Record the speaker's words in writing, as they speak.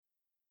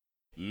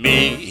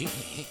Me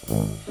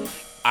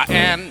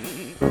and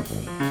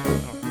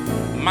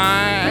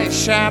my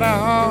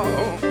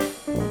shadow.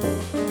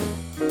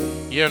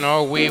 You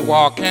know, we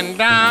walking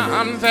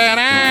down that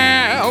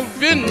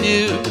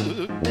avenue.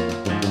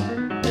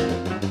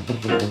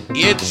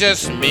 It's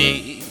just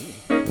me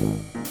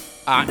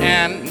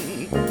and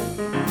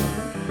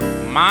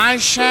my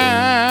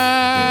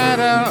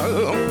shadow.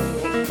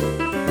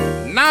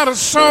 Not a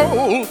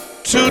soul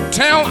to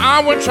tell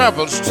our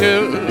troubles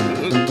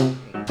to.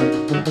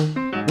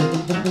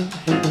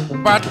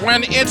 But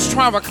when it's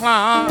 12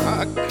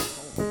 o'clock,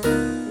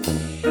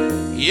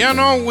 you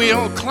know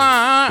we'll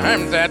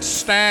climb that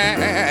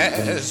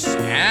stairs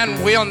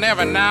and we'll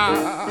never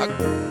knock.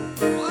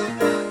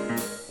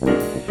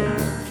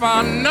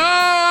 For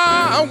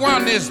no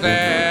one is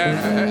there,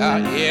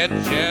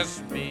 it's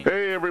just me.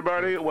 Hey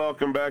everybody,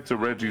 welcome back to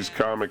Reggie's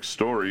Comic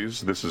Stories.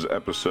 This is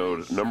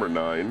episode number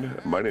 9.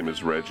 My name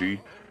is Reggie. You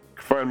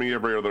can find me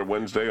every other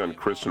Wednesday on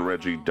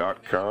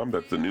chrisandreggie.com.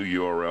 That's the new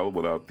URL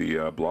without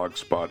the blog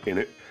spot in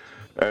it.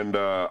 And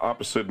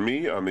opposite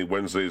me on the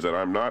Wednesdays that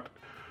I'm not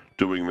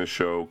doing this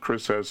show,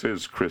 Chris has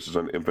his. Chris is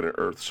on Infinite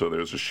Earth, so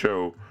there's a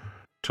show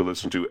to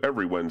listen to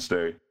every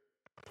Wednesday.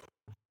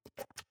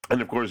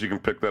 And of course, you can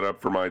pick that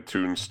up from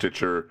iTunes,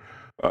 Stitcher,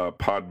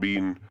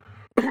 Podbean,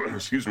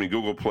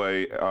 Google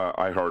Play,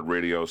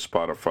 iHeartRadio,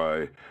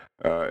 Spotify,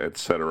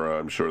 etc.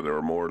 I'm sure there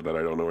are more that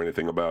I don't know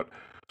anything about.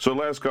 So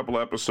the last couple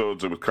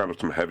episodes, it was kind of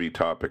some heavy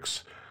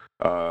topics.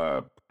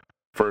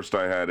 First,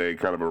 I had a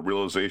kind of a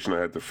realization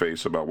I had to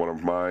face about one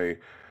of my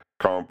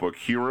comic book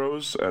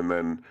heroes, and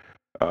then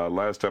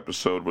last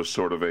episode was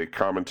sort of a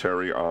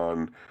commentary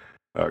on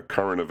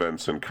current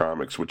events in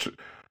comics, which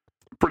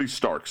pretty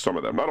stark, some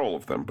of them. Not all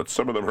of them, but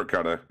some of them are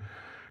kind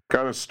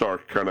of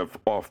stark, kind of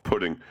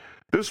off-putting.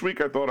 This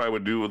week I thought I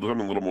would do something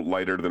a little more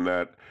lighter than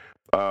that,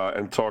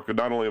 and talk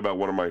not only about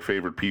one of my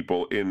favorite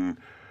people in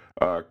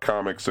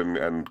comics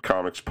and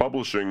comics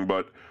publishing,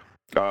 but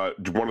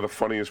one of the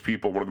funniest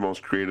people, one of the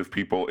most creative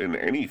people in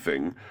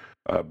anything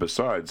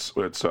besides.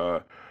 It's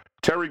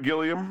Terry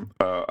Gilliam,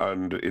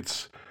 and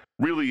it's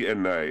really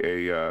in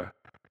a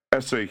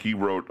essay he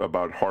wrote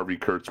about Harvey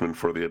Kurtzman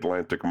for the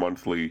Atlantic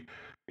Monthly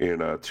in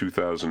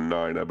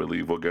 2009, I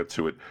believe. We'll get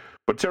to it.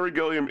 But Terry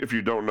Gilliam, if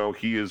you don't know,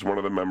 he is one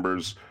of the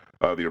members,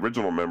 the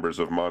original members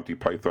of Monty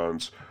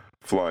Python's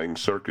Flying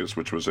Circus,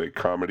 which was a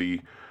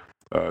comedy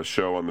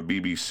show on the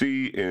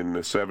BBC in the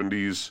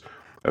 70s.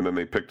 And then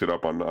they picked it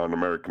up on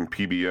American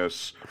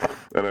PBS,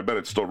 and I bet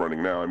it's still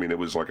running now. I mean, it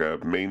was like a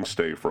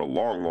mainstay for a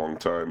long, long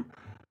time.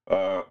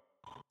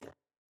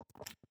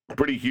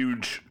 Pretty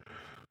huge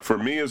for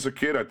me as a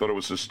kid. I thought it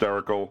was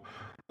hysterical.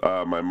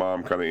 My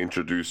mom kind of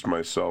introduced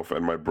myself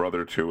and my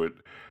brother to it,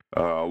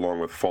 along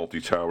with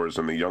Fawlty Towers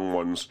and the Young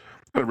Ones.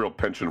 Had a real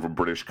penchant for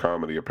British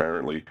comedy,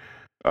 apparently.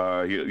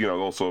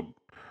 Also,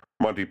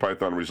 Monty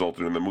Python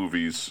resulted in the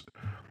movies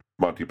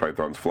Monty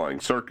Python's Flying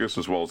Circus,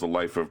 as well as The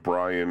Life of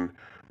Brian.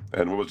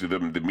 And what was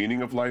the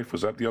Meaning of Life?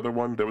 Was that the other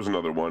one? There was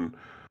another one.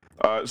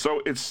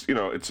 So it's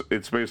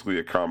basically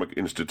a comic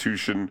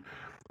institution.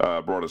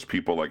 Brought us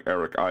people like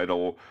Eric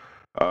Idle,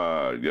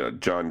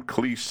 John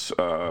Cleese,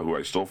 who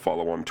I still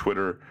follow on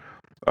Twitter,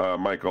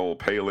 Michael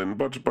Palin,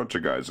 bunch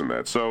of guys in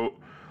that. So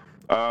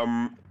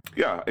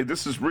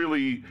this is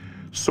really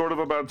sort of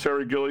about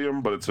Terry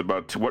Gilliam, but it's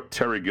about what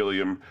Terry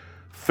Gilliam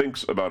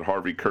thinks about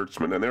Harvey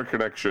Kurtzman, and their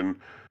connection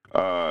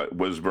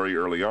was very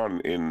early on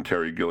in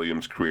Terry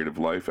Gilliam's creative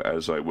life,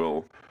 as I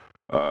will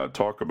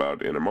talk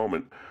about in a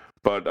moment.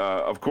 But,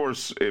 of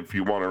course, if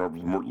you want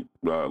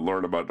to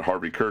learn about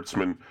Harvey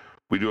Kurtzman,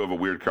 we do have a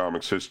Weird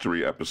Comics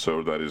History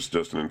episode that is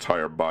just an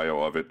entire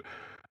bio of it.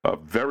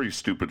 Very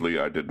stupidly,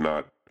 I did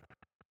not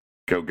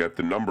go get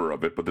the number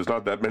of it, but there's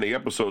not that many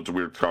episodes of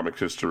Weird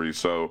Comics History,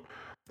 so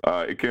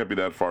it can't be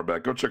that far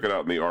back. Go check it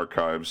out in the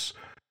archives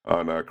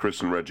on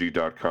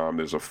chrisandreggie.com.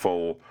 There's a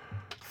full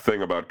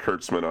thing about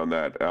Kurtzman on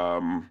that.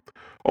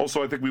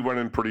 Also, I think we went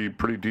in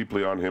pretty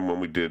deeply on him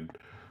when we did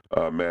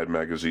Mad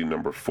Magazine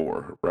number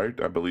 4,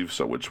 right? I believe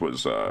so, which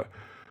was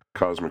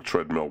Cosmic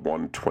Treadmill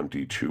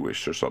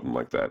 122-ish or something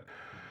like that.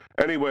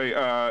 Anyway,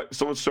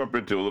 so let's jump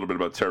into a little bit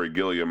about Terry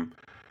Gilliam.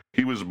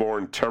 He was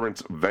born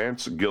Terrence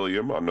Vance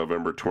Gilliam on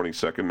November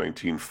 22nd,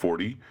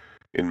 1940,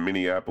 in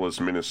Minneapolis,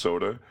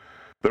 Minnesota.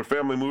 Their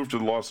family moved to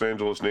the Los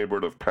Angeles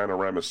neighborhood of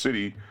Panorama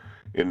City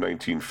in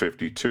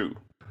 1952.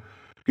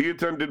 He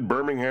attended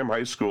Birmingham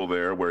High School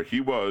there, where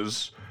he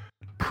was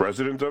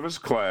president of his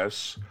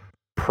class,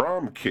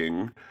 prom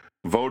king,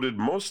 voted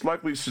most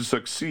likely to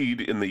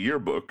succeed in the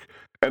yearbook,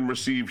 and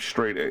received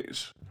straight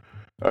A's.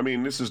 I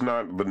mean, this is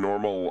not the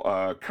normal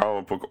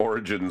comic book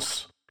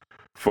origins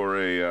for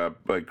a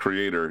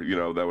creator,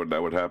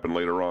 that would happen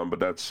later on, but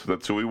that's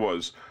who he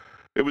was.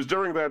 It was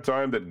during that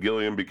time that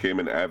Gilliam became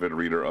an avid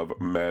reader of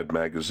Mad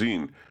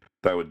Magazine.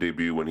 That would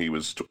debut when he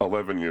was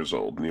 11 years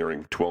old,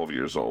 nearing 12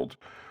 years old.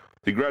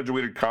 He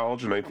graduated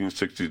college in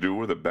 1962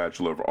 with a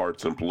Bachelor of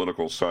Arts in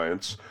Political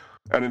Science,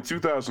 and in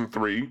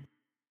 2003,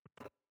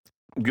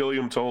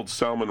 Gilliam told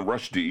Salman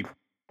Rushdie,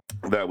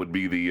 that would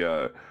be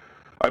the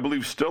I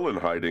believe still in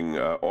hiding,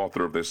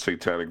 author of the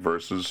Satanic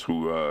Verses,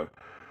 who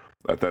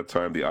at that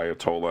time the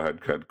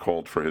Ayatollah had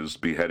called for his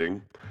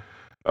beheading.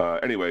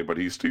 Anyway, but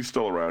he's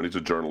still around. He's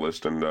a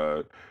journalist. And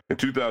in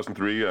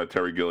 2003,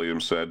 Terry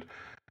Gilliam said,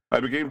 I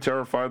became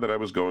terrified that I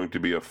was going to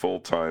be a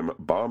full-time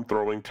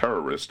bomb-throwing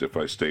terrorist if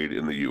I stayed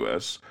in the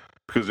U.S.,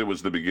 because it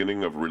was the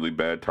beginning of really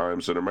bad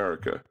times in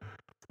America.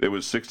 It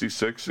was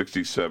 66,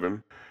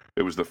 67.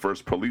 It was the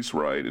first police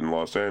riot in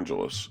Los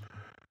Angeles.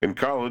 In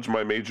college,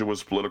 my major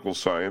was political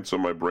science, so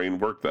my brain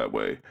worked that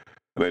way.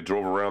 And I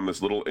drove around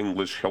this little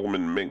English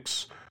Hillman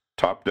Minx,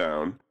 top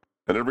down,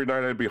 and every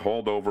night I'd be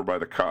hauled over by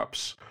the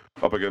cops,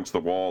 up against the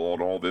wall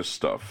on all this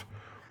stuff.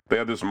 They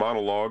had this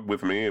monologue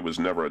with me. It was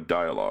never a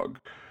dialogue.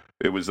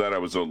 It was that I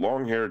was a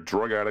long-haired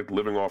drug addict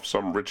living off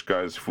some rich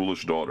guy's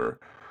foolish daughter.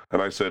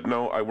 And I said,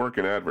 no, I work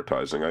in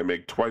advertising. I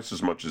make twice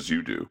as much as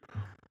you do,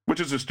 which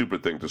is a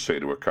stupid thing to say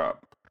to a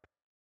cop.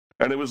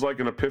 And it was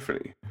like an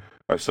epiphany.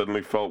 I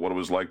suddenly felt what it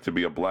was like to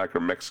be a black or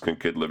Mexican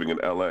kid living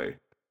in L.A.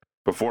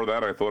 Before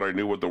that, I thought I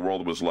knew what the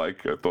world was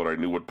like. I thought I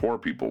knew what poor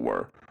people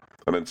were.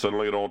 And then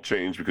suddenly it all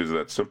changed because of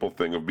that simple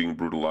thing of being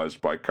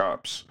brutalized by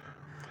cops.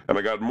 And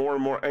I got more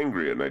and more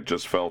angry, and I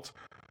just felt,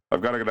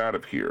 I've got to get out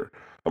of here.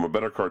 I'm a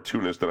better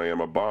cartoonist than I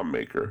am a bomb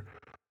maker.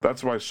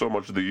 That's why so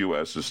much of the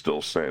U.S. is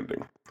still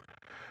standing.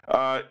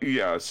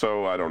 Yeah,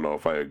 so I don't know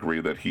if I agree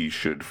that he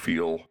should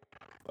feel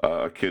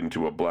akin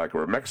to a black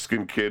or a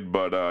Mexican kid,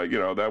 but,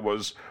 that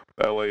was,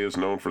 L.A. is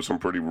known for some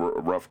pretty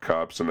rough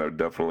cops, and I would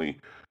definitely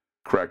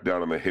crack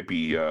down on the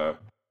hippie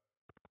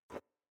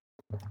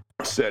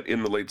set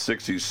in the late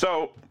 60s.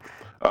 So,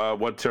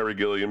 what Terry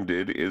Gilliam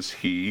did is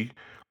he,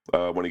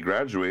 when he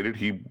graduated,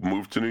 he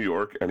moved to New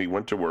York, and he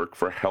went to work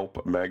for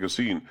Help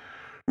magazine.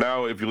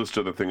 Now, if you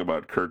listen to the thing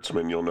about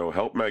Kurtzman, you'll know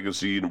Help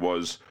magazine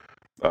was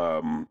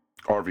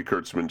Harvey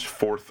Kurtzman's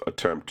fourth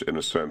attempt, in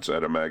a sense,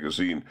 at a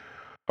magazine.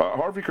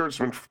 Harvey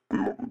Kurtzman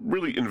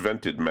really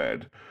invented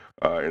Mad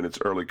in its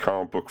early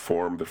comic book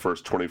form. The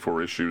first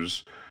 24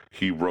 issues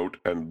he wrote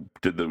and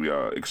did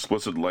the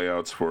explicit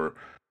layouts for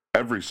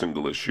every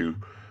single issue.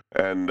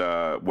 And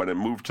when it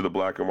moved to the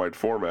black and white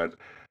format,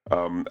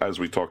 as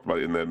we talked about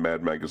in that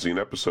Mad magazine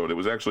episode, it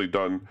was actually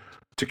done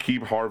to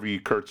keep Harvey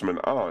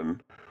Kurtzman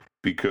on,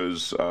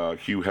 because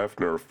Hugh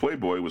Hefner of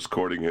Playboy was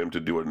courting him to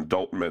do an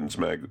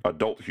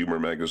adult humor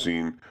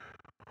magazine,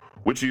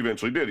 which he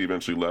eventually did. He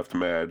eventually left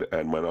Mad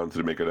and went on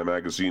to make a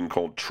magazine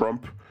called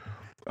Trump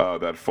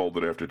that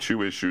folded after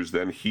 2 issues.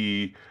 Then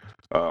he,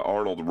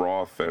 Arnold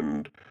Roth,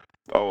 and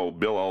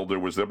Bill Elder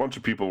was there. A bunch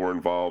of people were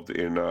involved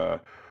in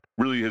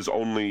really his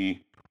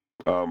only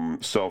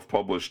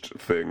self-published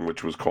thing,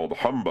 which was called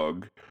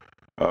Humbug,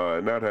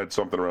 and that had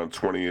something around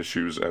 20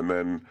 issues. And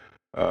then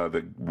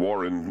the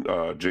Warren,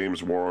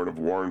 James Warren of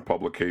Warren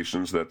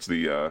Publications, that's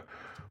the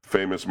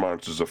famous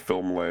Monsters of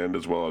Filmland,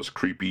 as well as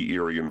Creepy,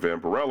 Eerie, and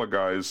Vampirella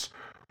guys,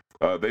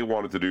 they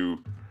wanted to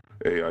do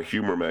a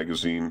humor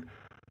magazine,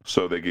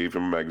 so they gave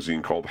him a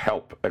magazine called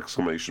Help!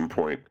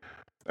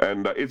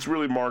 And it's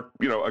really marked,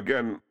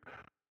 again,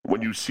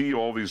 when you see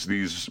all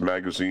these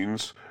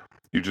magazines,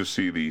 you just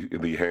see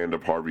the hand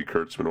of Harvey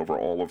Kurtzman over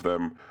all of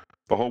them,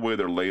 the whole way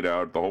they're laid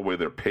out, the whole way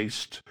they're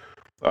paced,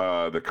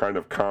 the kind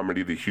of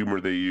comedy, the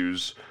humor they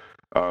use.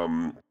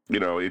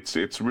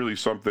 It's really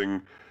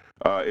something,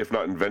 if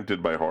not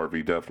invented by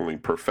Harvey, definitely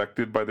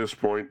perfected by this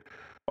point,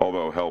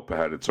 although Help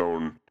had its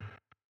own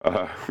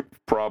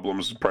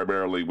problems,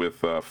 primarily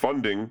with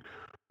funding,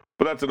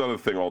 but that's another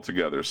thing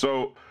altogether.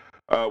 So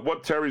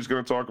what Terry's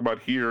going to talk about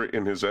here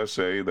in his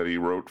essay that he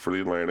wrote for The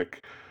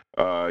Atlantic,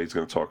 he's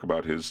going to talk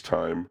about his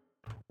time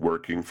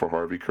working for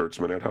Harvey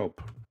Kurtzman at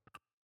Help.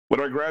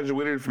 When I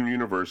graduated from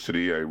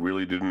university, I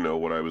really didn't know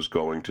what I was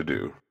going to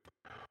do.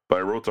 But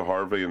I wrote to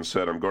Harvey and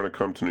said, I'm going to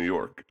come to New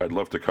York. I'd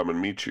love to come and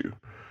meet you.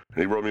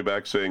 And he wrote me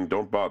back saying,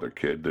 don't bother,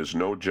 kid. There's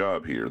no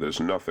job here. There's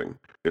nothing.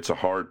 It's a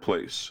hard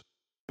place.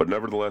 But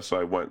nevertheless,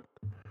 I went.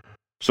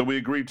 So we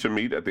agreed to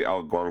meet at the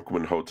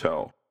Algonquin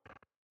Hotel.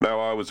 Now,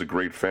 I was a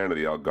great fan of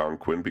the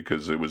Algonquin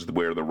because it was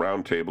where the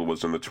Round Table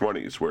was in the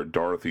 20s, where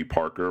Dorothy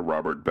Parker,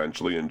 Robert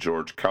Benchley, and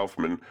George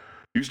Kaufman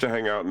used to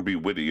hang out and be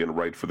witty and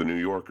write for the New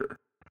Yorker.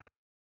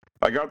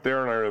 I got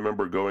there and I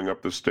remember going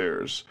up the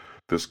stairs,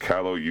 this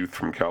callow youth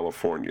from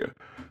California,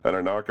 and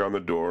I knock on the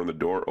door and the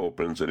door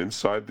opens, and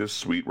inside this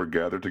suite were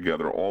gathered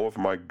together all of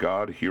my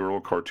God hero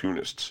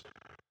cartoonists.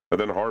 And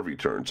then Harvey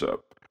turns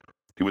up.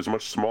 He was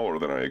much smaller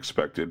than I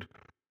expected.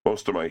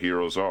 Most of my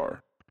heroes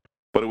are.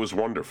 But it was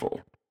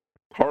wonderful.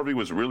 Harvey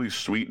was really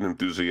sweet and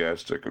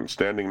enthusiastic, and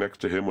standing next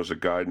to him was a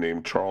guy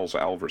named Charles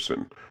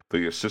Alverson,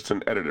 the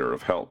assistant editor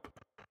of Help,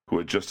 who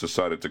had just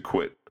decided to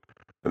quit,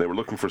 and they were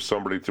looking for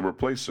somebody to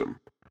replace him.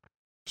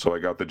 So I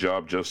got the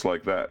job just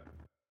like that.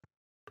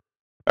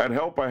 At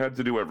Help, I had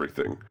to do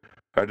everything.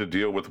 I had to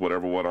deal with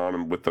whatever went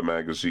on with the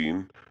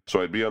magazine,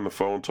 so I'd be on the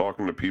phone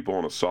talking to people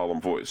in a solemn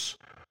voice.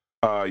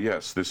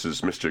 Yes, this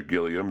is Mr.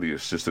 Gilliam, the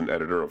assistant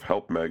editor of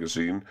Help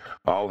magazine.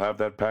 I'll have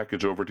that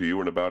package over to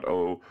you in about,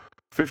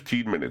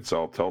 15 minutes.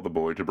 I'll tell the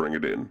boy to bring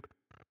it in.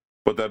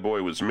 But that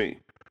boy was me,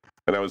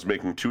 and I was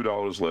making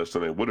 $2 less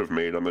than I would have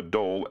made on the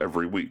dole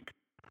every week.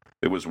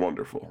 It was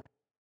wonderful.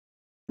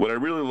 What I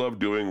really loved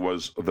doing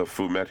was the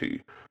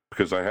fumetti,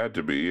 because I had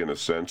to be, in a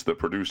sense, the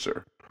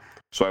producer.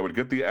 So I would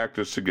get the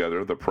actors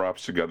together, the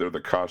props together,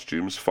 the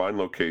costumes, find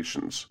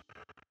locations.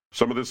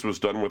 Some of this was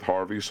done with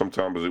Harvey,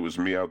 sometimes it was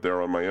me out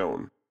there on my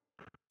own.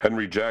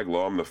 Henry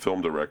Jaglom, the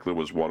film director,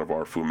 was one of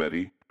our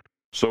fumetti.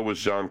 So was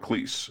John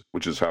Cleese,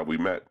 which is how we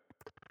met.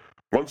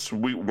 Once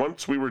we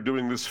were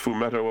doing this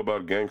fumetto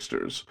about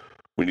gangsters,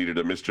 we needed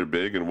a Mr.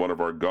 Big, and one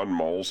of our gun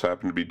moles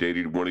happened to be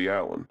dating Woody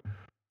Allen.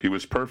 He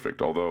was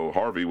perfect, although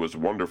Harvey was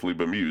wonderfully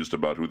bemused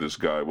about who this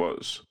guy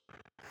was.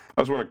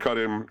 I just want to cut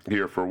in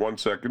here for 1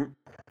 second.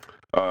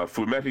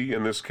 Fumetti,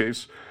 in this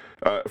case.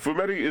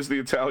 Fumetti is the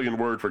Italian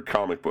word for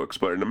comic books,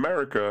 but in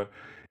America,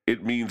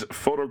 it means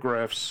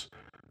photographs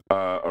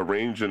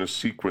arranged in a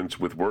sequence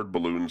with word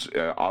balloons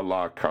a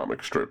la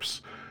comic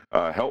strips.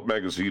 Help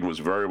magazine was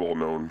very well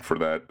known for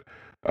that.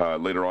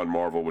 Later on,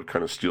 Marvel would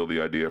kind of steal the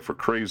idea for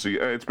Crazy.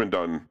 It's been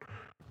done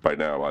by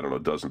now, I don't know,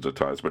 dozens of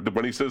times. But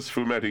when he says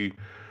fumetti,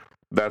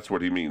 that's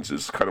what he means.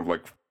 It's kind of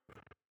like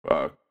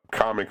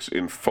comics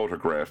in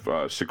photograph,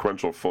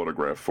 sequential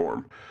photograph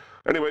form.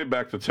 Anyway,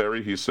 back to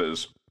Terry. He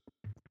says,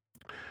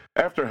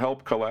 after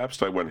Help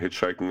collapsed, I went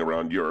hitchhiking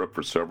around Europe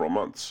for several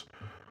months.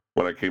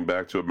 When I came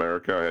back to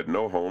America, I had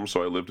no home,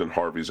 so I lived in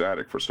Harvey's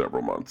attic for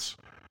several months.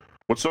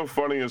 What's so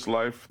funny is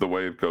life, the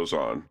way it goes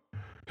on.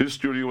 His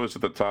studio was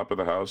at the top of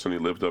the house, and he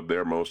lived up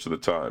there most of the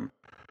time.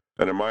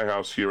 And in my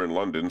house here in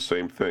London,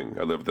 same thing.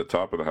 I live at the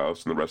top of the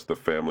house, and the rest of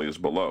the family is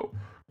below,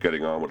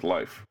 getting on with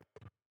life.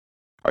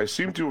 I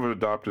seem to have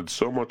adopted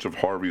so much of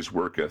Harvey's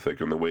work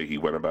ethic and the way he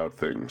went about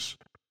things.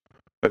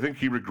 I think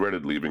he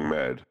regretted leaving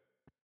Mad.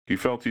 He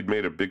felt he'd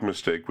made a big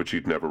mistake which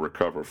he'd never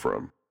recover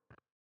from.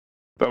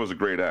 That was a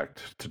great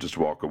act, to just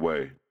walk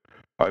away.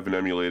 I've been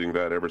emulating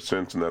that ever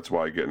since, and that's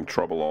why I get in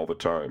trouble all the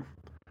time.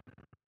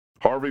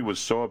 Harvey was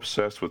so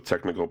obsessed with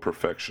technical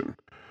perfection.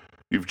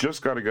 You've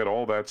just got to get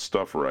all that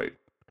stuff right.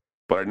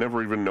 But I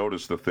never even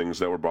noticed the things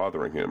that were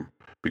bothering him,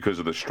 because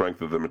of the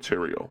strength of the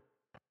material.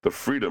 The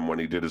freedom when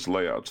he did his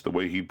layouts, the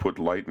way he put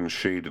light and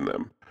shade in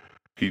them.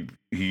 He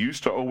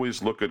used to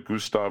always look at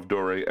Gustave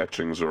Doré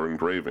etchings or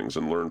engravings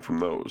and learn from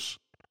those.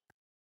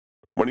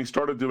 When he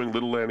started doing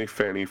Little Annie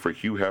Fanny for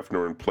Hugh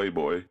Hefner and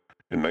Playboy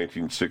in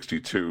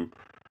 1962,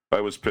 I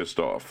was pissed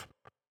off.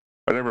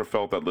 I never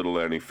felt that Little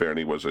Annie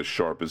Fanny was as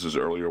sharp as his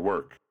earlier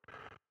work.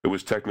 It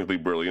was technically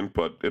brilliant,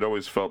 but it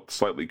always felt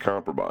slightly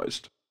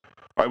compromised.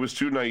 I was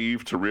too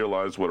naive to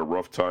realize what a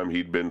rough time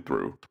he'd been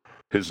through.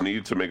 His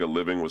need to make a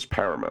living was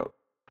paramount.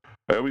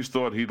 I always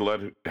thought he'd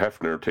let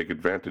Hefner take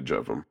advantage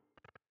of him.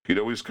 He'd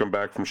always come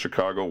back from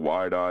Chicago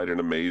wide-eyed and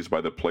amazed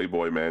by the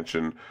Playboy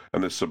mansion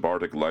and the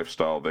suburban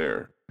lifestyle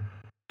there.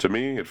 To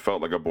me, it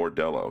felt like a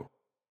bordello.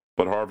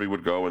 But Harvey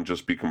would go and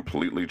just be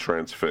completely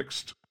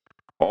transfixed.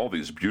 All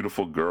these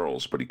beautiful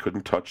girls, but he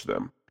couldn't touch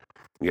them.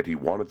 Yet he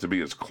wanted to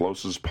be as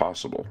close as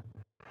possible.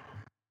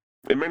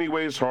 In many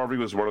ways, Harvey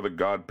was one of the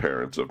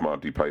godparents of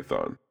Monty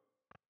Python.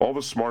 All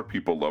the smart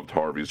people loved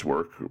Harvey's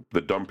work.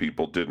 The dumb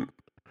people didn't.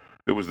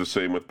 It was the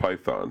same with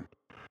Python.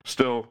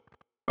 Still,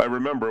 I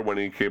remember when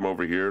he came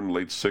over here in the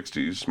late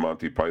 60s,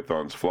 Monty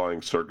Python's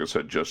Flying Circus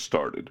had just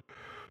started.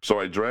 So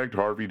I dragged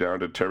Harvey down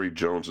to Terry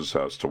Jones's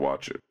house to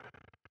watch it.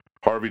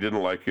 Harvey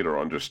didn't like it or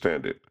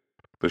understand it.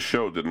 The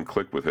show didn't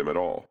click with him at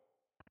all.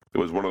 It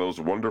was one of those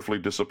wonderfully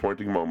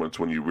disappointing moments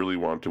when you really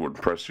want to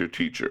impress your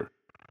teacher.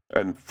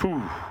 And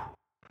phew,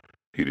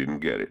 he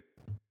didn't get it.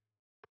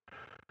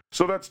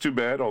 So that's too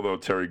bad, although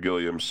Terry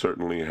Gilliam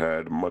certainly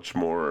had much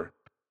more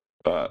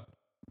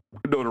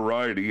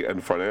notoriety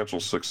and financial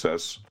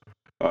success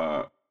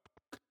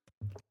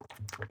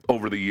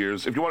over the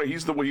years. If you want, he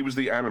was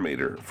the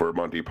animator for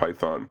Monty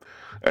Python,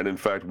 and in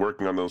fact,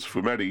 working on those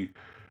fumetti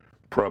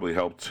probably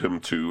helped him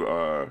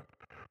to,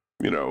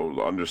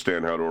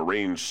 understand how to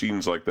arrange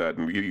scenes like that.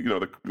 And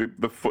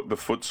the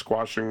foot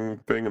squashing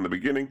thing in the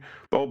beginning,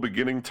 the whole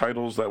beginning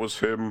titles, that was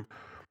him.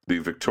 The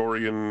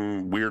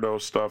Victorian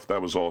weirdo stuff,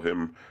 that was all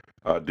him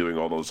doing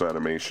all those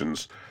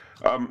animations.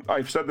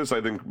 I've said this, I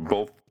think,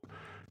 both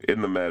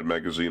in the Mad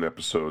Magazine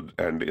episode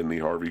and in the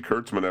Harvey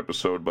Kurtzman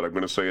episode, but I'm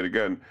going to say it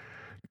again.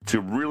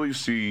 To really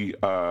see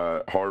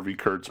Harvey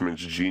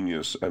Kurtzman's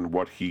genius and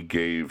what he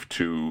gave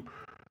to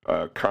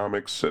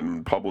comics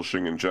and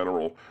publishing in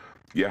general,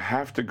 you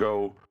have to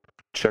go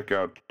check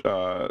out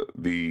I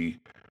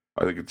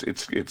think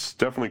it's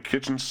definitely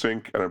Kitchen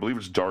Sink, and I believe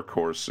it's Dark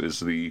Horse is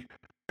the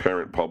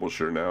parent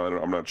publisher now.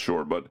 I'm not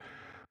sure, but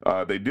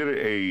they did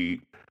a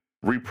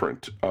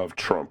reprint of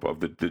Trump, of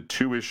the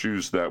 2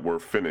 issues that were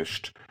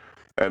finished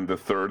and the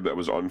 3rd that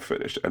was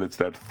unfinished. And it's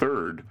that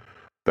 3rd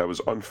that was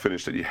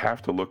unfinished that you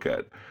have to look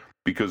at,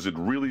 because it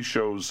really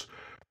shows,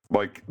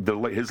 like,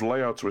 his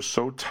layouts were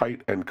so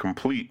tight and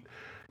complete.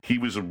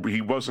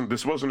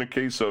 This wasn't a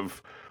case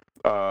of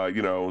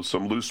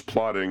some loose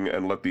plotting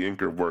and let the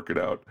inker work it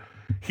out.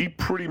 He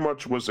pretty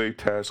much was a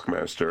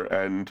taskmaster,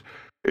 and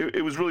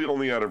it was really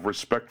only out of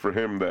respect for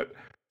him that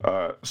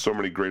so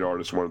many great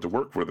artists wanted to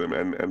work with him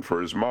and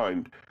for his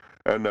mind.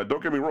 And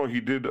don't get me wrong,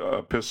 he did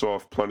piss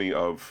off plenty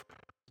of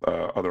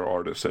other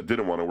artists that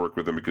didn't want to work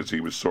with him because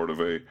he was sort of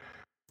a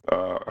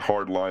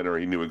hardliner.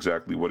 He knew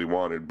exactly what he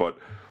wanted. But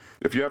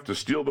if you have to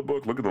steal the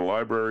book, look in the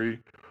library.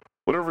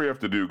 Whatever you have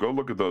to do, go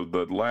look at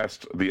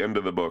the end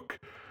of the book.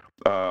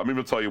 I'm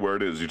even tell you where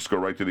it is. You just go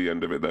right to the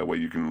end of it. That way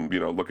you can,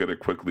 look at it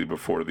quickly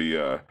before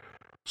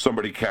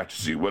somebody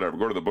catches you. Whatever.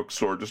 Go to the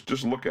bookstore.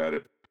 Just look at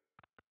it,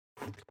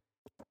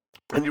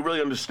 and you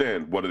really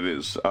understand what it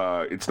is.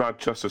 It's not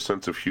just a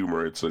sense of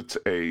humor. It's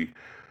a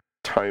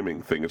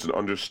timing thing. It's an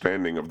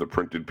understanding of the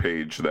printed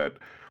page that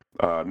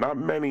not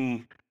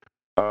many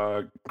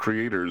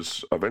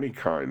creators of any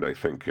kind, I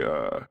think,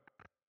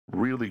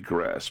 really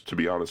grasp. To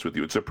be honest with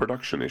you, it's a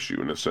production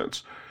issue in a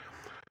sense.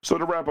 So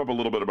to wrap up a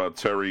little bit about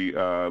Terry,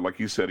 like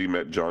he said, he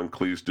met John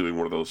Cleese doing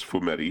one of those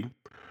fumetti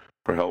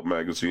for Help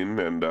magazine,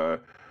 and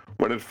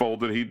when it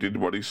folded, he did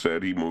what he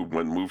said. He went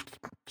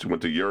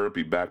to Europe.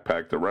 He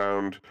backpacked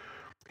around.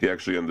 He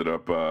actually ended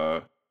up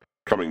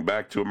coming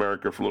back to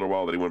America for a little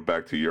while. Then he went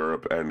back to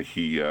Europe, and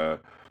he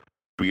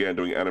began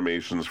doing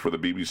animations for the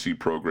BBC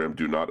program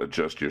Do Not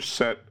Adjust Your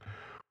Set,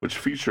 which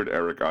featured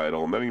Eric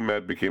Idle. And then he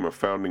became a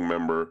founding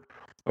member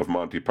of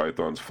Monty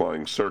Python's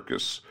Flying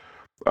Circus.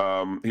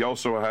 He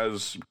also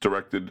has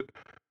directed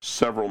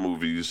several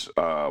movies.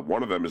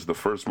 One of them is the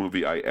first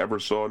movie I ever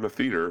saw in the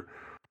theater.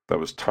 That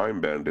was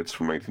Time Bandits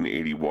from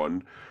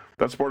 1981.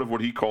 That's part of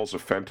what he calls a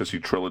fantasy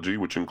trilogy,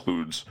 which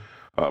includes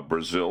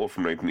Brazil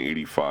from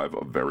 1985,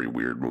 a very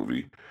weird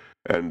movie,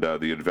 and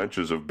The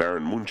Adventures of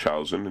Baron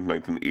Munchausen in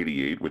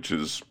 1988, which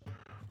is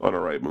an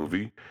alright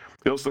movie.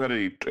 He also had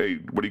a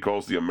what he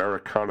calls the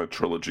Americana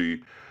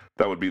trilogy.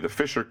 That would be The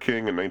Fisher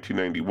King in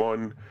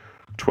 1991,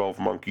 12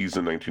 Monkeys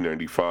in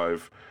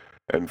 1995,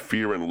 and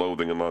Fear and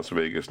Loathing in Las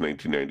Vegas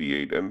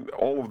 1998. And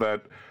all of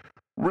that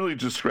really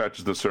just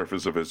scratches the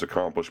surface of his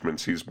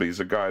accomplishments. He's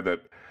a guy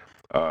that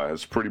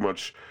has pretty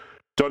much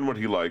done what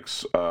he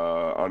likes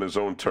on his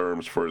own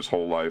terms for his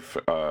whole life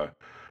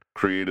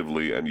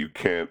creatively, and you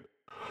can't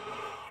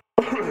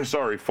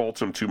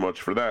fault him too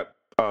much for that.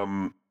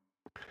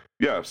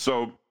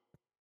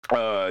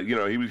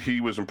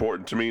 He was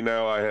important to me.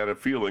 Now, I had a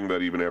feeling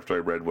that even after I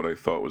read what I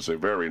thought was a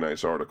very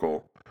nice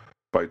article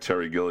by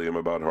Terry Gilliam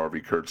about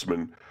Harvey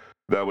Kurtzman,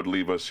 that would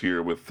leave us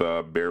here with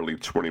barely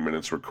 20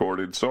 minutes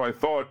recorded. So I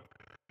thought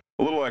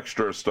a little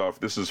extra stuff.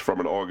 This is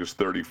from an August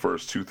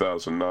 31st,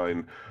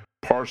 2009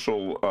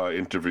 partial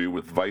interview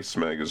with Vice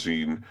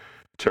magazine.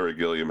 Terry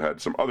Gilliam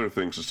had some other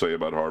things to say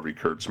about Harvey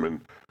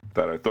Kurtzman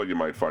that I thought you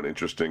might find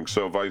interesting.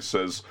 So Vice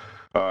says,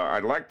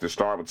 I'd like to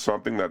start with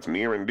something that's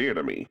near and dear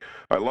to me.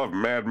 I love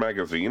Mad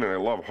magazine and I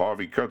love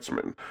Harvey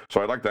Kurtzman.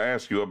 So I'd like to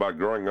ask you about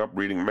growing up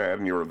reading Mad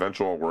and your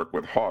eventual work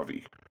with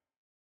Harvey.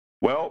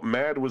 Well,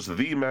 Mad was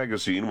the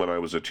magazine when I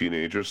was a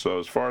teenager, so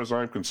as far as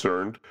I'm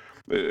concerned,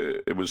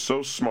 it was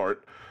so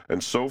smart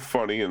and so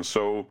funny and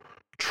so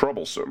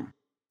troublesome.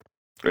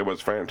 It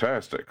was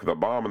fantastic. The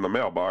bomb in the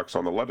mailbox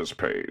on the lettuce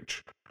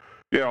page.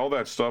 Yeah, all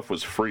that stuff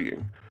was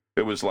freeing.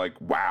 It was like,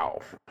 wow.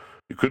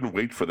 You couldn't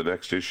wait for the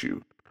next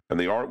issue. And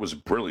the art was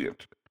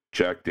brilliant.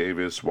 Jack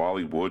Davis,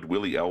 Wally Wood,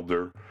 Willie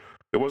Elder.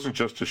 It wasn't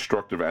just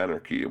destructive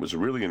anarchy. It was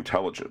really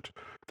intelligent.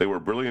 They were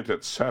brilliant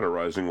at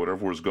satirizing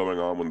whatever was going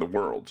on in the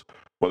world,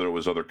 whether it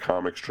was other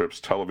comic strips,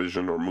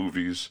 television, or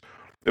movies.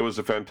 It was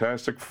a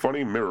fantastic,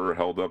 funny mirror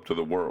held up to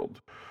the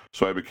world.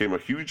 So I became a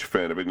huge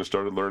fan of it and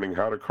started learning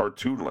how to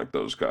cartoon like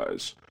those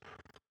guys.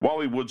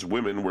 Wally Wood's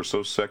women were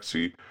so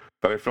sexy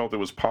that I felt it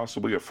was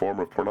possibly a form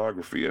of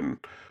pornography, and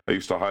I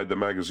used to hide the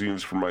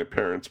magazines from my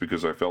parents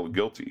because I felt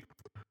guilty.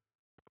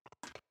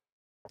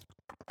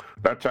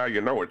 That's how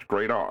you know it's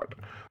great art.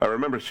 I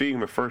remember seeing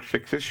the first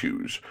 6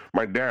 issues.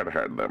 My dad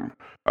had them.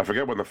 I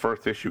forget when the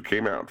first issue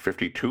came out,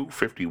 52,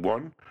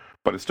 51?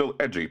 But it's still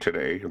edgy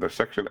today, the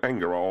sex and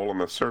anger are all on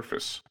the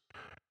surface.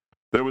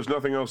 There was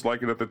nothing else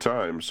like it at the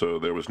time, so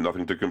there was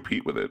nothing to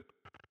compete with it.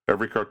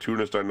 Every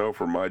cartoonist I know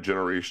from my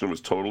generation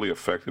was totally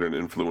affected and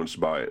influenced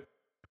by it.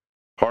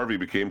 Harvey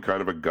became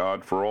kind of a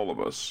god for all of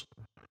us.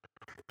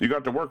 You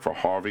got to work for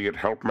Harvey at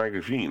Help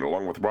magazine,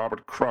 along with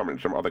Robert Crumb and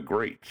some other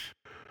greats.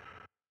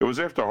 It was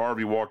after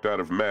Harvey walked out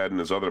of Mad and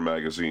his other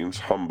magazines,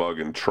 Humbug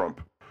and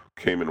Trump,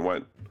 came and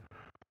went.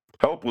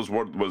 Help was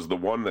the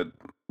one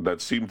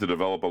that seemed to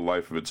develop a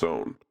life of its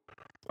own.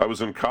 I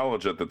was in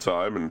college at the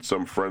time, and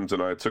some friends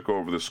and I took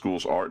over the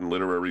school's art and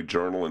literary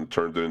journal and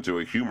turned it into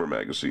a humor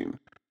magazine.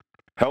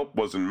 Help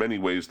was in many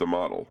ways the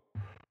model.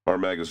 Our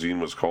magazine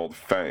was called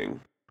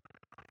Fang.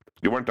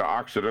 You went to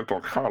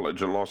Occidental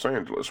College in Los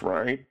Angeles,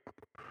 right?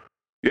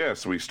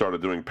 Yes, we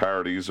started doing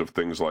parodies of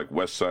things like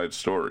West Side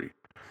Story.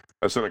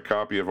 I sent a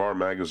copy of our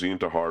magazine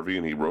to Harvey,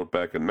 and he wrote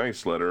back a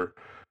nice letter,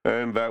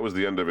 and that was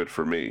the end of it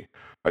for me.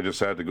 I just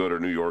had to go to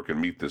New York and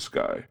meet this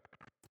guy.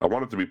 I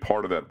wanted to be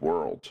part of that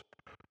world.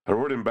 I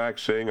wrote him back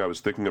saying I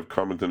was thinking of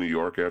coming to New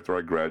York after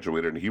I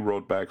graduated, and he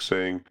wrote back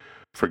saying,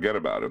 forget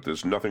about it,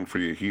 there's nothing for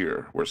you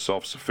here, we're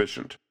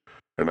self-sufficient.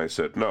 And I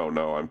said, no,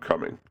 I'm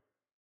coming.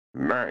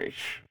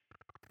 Nice.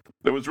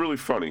 It was really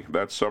funny.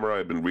 That summer I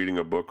had been reading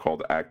a book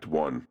called Act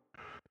One.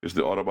 It's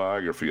the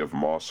autobiography of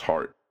Moss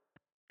Hart.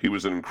 He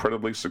was an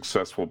incredibly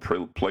successful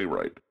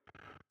playwright.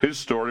 His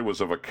story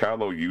was of a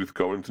callow youth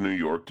going to New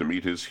York to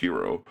meet his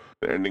hero,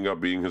 and ending up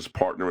being his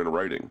partner in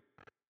writing.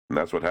 And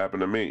that's what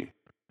happened to me.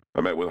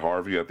 I met with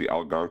Harvey at the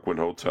Algonquin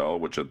Hotel,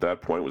 which at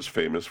that point was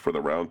famous for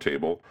the round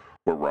table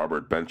where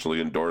Robert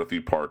Benchley and Dorothy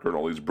Parker and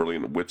all these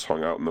brilliant wits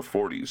hung out in the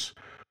 40s.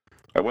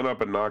 I went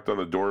up and knocked on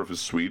the door of his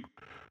suite.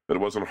 It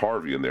wasn't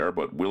Harvey in there,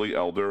 but Willie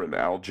Elder and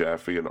Al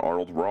Jaffe and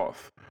Arnold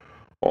Roth.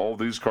 All of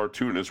these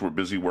cartoonists were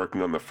busy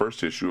working on the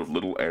first issue of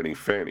Little Annie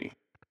Fanny.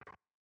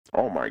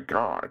 Oh my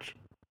God.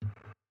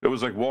 It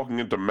was like walking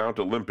into Mount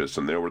Olympus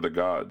and there were the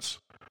gods.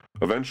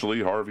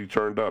 Eventually, Harvey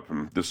turned up,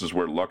 and this is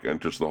where luck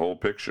enters the whole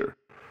picture.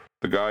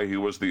 The guy who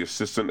was the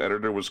assistant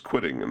editor was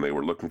quitting, and they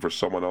were looking for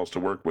someone else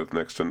to work with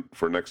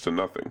for next to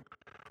nothing.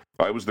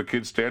 I was the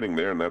kid standing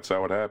there, and that's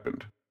how it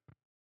happened.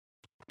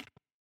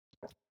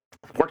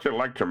 What's it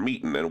like to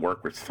meet and then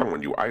work with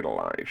someone you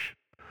idolize?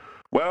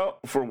 Well,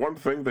 for one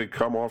thing, they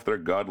come off their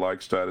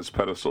godlike status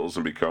pedestals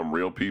and become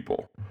real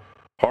people.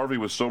 Harvey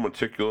was so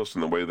meticulous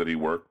in the way that he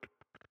worked.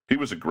 He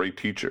was a great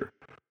teacher,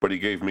 but he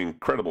gave me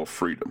incredible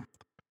freedom.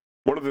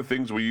 One of the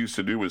things we used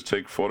to do was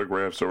take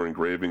photographs or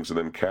engravings and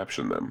then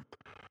caption them.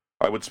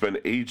 I would spend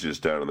ages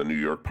down in the New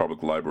York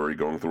Public Library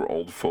going through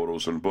old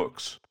photos and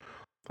books.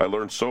 I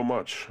learned so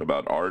much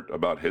about art,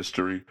 about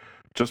history,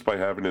 just by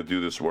having to do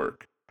this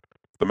work.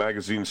 The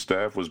magazine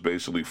staff was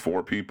basically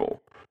 4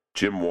 people.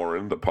 Jim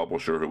Warren, the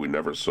publisher who we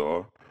never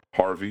saw,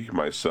 Harvey,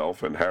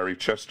 myself, and Harry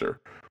Chester,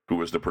 who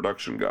was the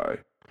production guy.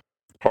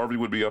 Harvey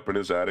would be up in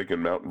his attic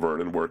in Mount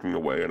Vernon working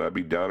away, and I'd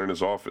be down in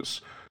his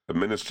office,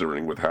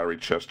 administering with Harry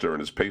Chester and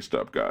his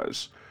paste-up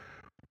guys.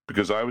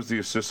 Because I was the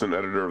assistant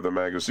editor of the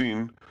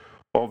magazine,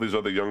 all these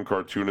other young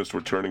cartoonists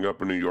were turning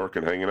up in New York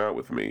and hanging out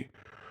with me.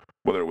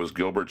 Whether it was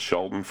Gilbert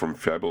Sheldon from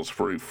Fabulous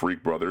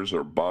Freak Brothers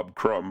or Bob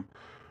Crumb,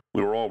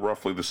 we were all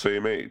roughly the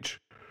same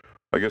age.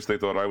 I guess they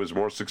thought I was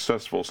more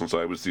successful since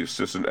I was the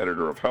assistant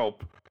editor of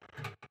Help,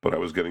 but I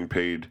was getting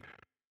paid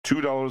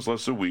 $2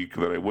 less a week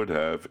than I would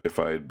have if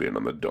I had been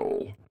on the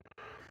dole.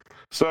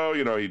 So,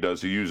 he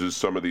uses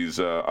some of these,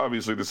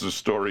 obviously this is a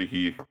story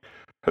he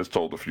has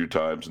told a few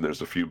times, and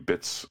there's a few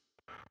bits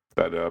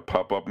that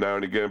pop up now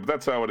and again, but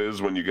that's how it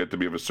is when you get to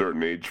be of a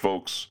certain age,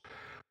 folks.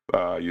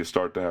 You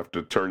start to have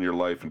to turn your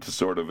life into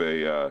sort of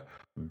a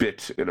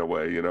bit in a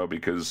way,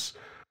 because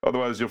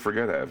otherwise you'll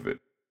forget half of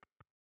it.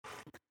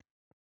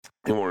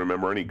 You won't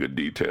remember any good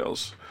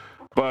details.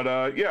 But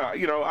I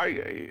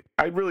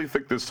really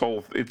think this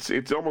whole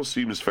it almost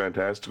seems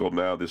fantastical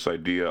now, this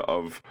idea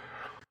of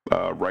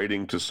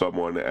writing to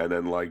someone and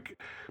then like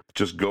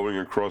just going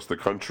across the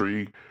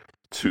country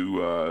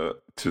to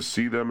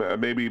see them.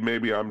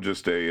 Maybe I'm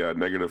just a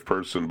negative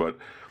person, but it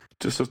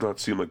just does not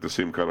seem like the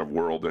same kind of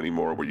world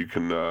anymore where you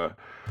can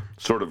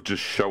sort of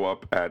just show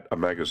up at a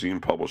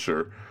magazine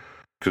publisher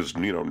because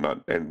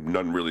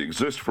none really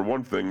exist for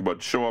one thing,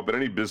 but show up at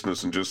any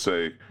business and just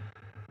say,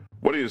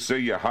 "What do you say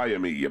you hire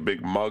me, you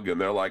big mug?" And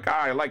they're like,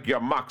 "I like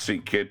your moxie,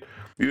 kid."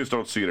 You just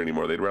don't see it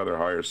anymore. They'd rather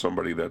hire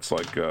somebody that's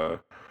like,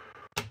 what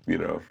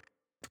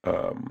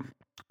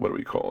do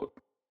we call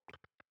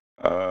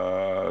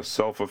it?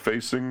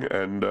 Self-effacing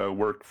and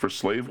work for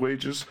slave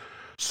wages.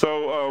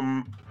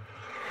 So,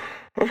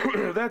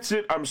 that's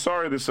it. I'm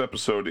sorry this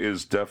episode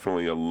is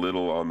definitely a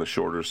little on the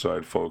shorter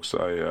side, folks.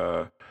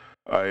 I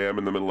am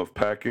in the middle of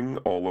packing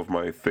all of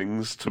my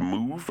things to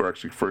move, or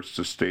actually first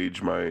to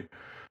stage my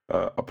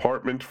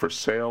apartment for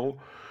sale.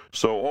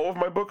 So all of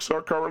my books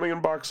are currently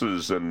in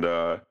boxes, and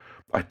I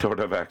don't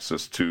have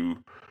access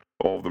to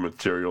all of the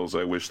materials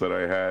I wish that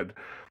I had.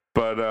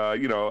 But, I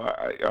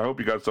hope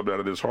you got something out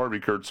of this. Harvey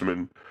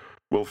Kurtzman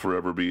will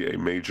forever be a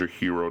major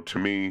hero to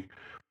me.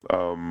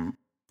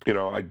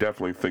 I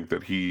definitely think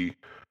that he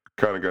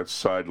kind of got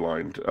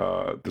sidelined.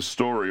 The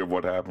story of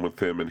what happened with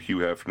him and Hugh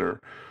Hefner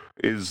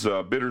is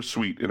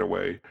bittersweet in a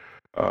way,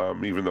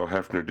 even though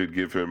Hefner did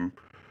give him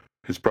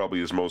probably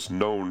his most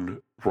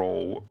known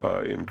role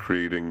in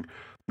creating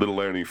Little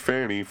Annie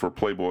Fanny for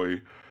Playboy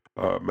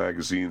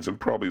magazines, and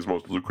probably his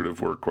most lucrative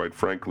work, quite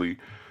frankly.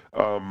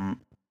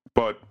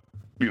 But,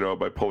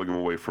 by pulling him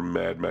away from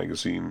Mad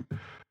magazine,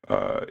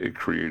 it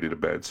created a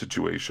bad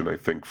situation, I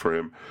think, for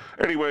him.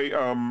 Anyway,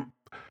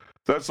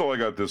 that's all I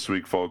got this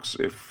week, folks.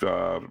 If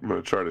I'm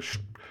going to try to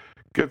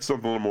get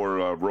something a little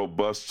more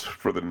robust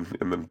for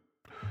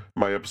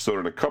my episode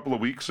in a couple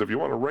of weeks. If you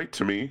want to write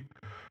to me, you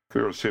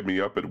can just hit me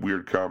up at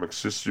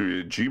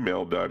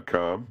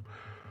weirdcomicshistory@gmail.com.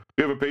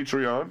 We have a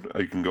Patreon.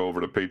 You can go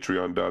over to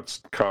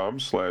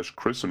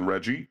patreon.com/Chris and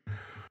Reggie,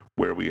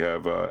 where we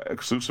have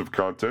exclusive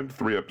content,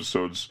 3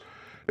 episodes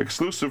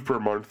exclusive per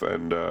month,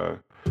 and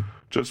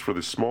just for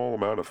the small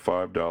amount of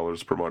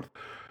 $5 per month.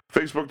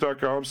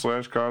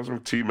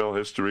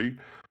 Facebook.com/CosmicTMailHistory.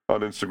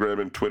 On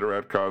Instagram and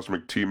Twitter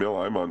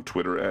 @CosmicTmail. I'm on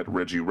Twitter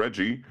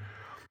 @ReggieReggie.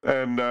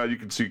 And you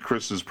can see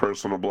Chris's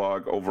personal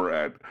blog over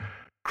at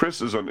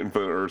Chris is on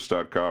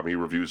InfiniteEarths.com. He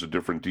reviews a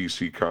different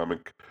DC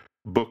comic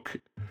book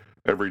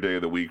every day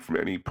of the week from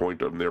any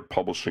point of their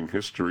publishing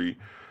history.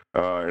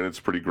 And it's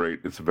pretty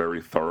great. It's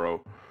very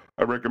thorough.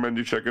 I recommend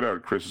you check it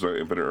out. Chris is on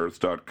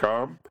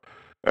InfiniteEarths.com.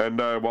 And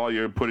while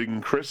you're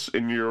putting Chris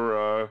in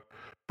your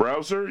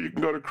browser, you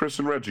can go to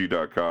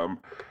chrisandreggie.com.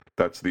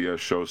 That's the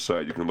show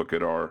site. You can look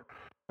at our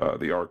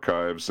the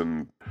archives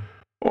and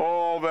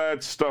all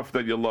that stuff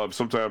that you love.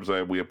 Sometimes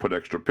we put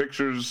extra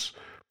pictures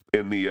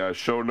in the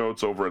show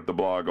notes over at the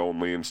blog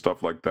only and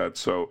stuff like that.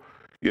 So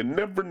you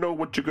never know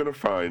what you're going to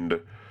find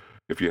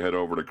if you head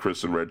over to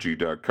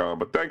chrisandreggie.com.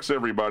 But thanks,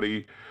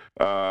 everybody.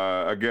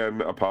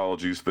 Again,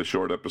 apologies for the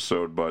short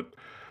episode, but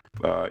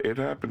it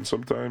happens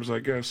sometimes, I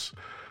guess.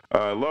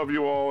 I love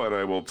you all, and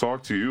I will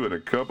talk to you in a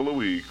couple of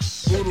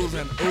weeks. Oodles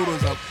and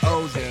oodles of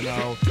O's, you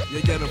know.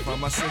 You get them from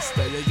my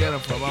sister, you get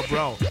them from my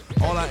bro.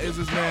 All I is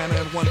man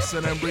and once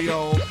an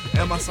embryo.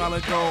 And my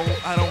solid gold,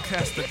 I don't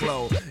cast the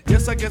glow.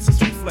 Yes, I guess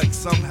it's reflex,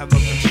 some have no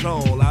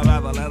control. I'd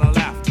rather let her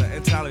laughter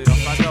and tally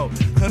off I go.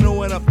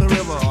 Canoeing up the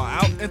river or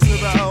out into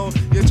the O.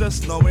 You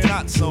just know me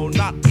not, so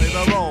not play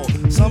the role.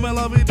 Some are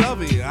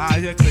lovey-dovey, I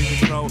hear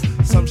crazy crow.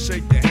 Some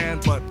shake your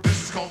hand, but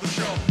this is called the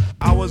show.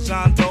 I was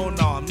John Doe,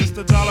 now I'm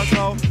Mr.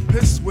 Jollico.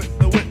 Pissed with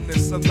the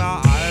witness, and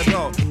now I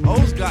adore.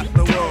 O's got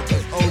the world,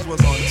 cause O's was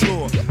on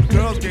tour.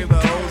 Girls gave the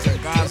O's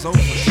and guys O for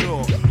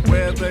sure.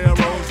 Where they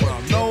arose, well,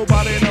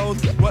 nobody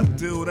knows. What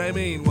do they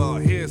mean? Well,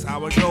 here's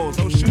how it goes.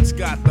 Those shoots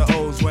got the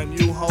O's when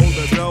you hold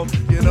the dough.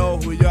 You know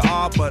who you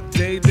are, but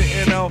they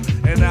didn't know.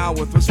 And now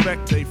with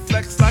respect, they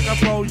flex like a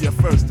pro. You're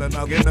first a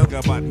nugget,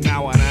 but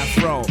now an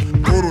afro.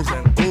 Oodles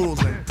and oodles.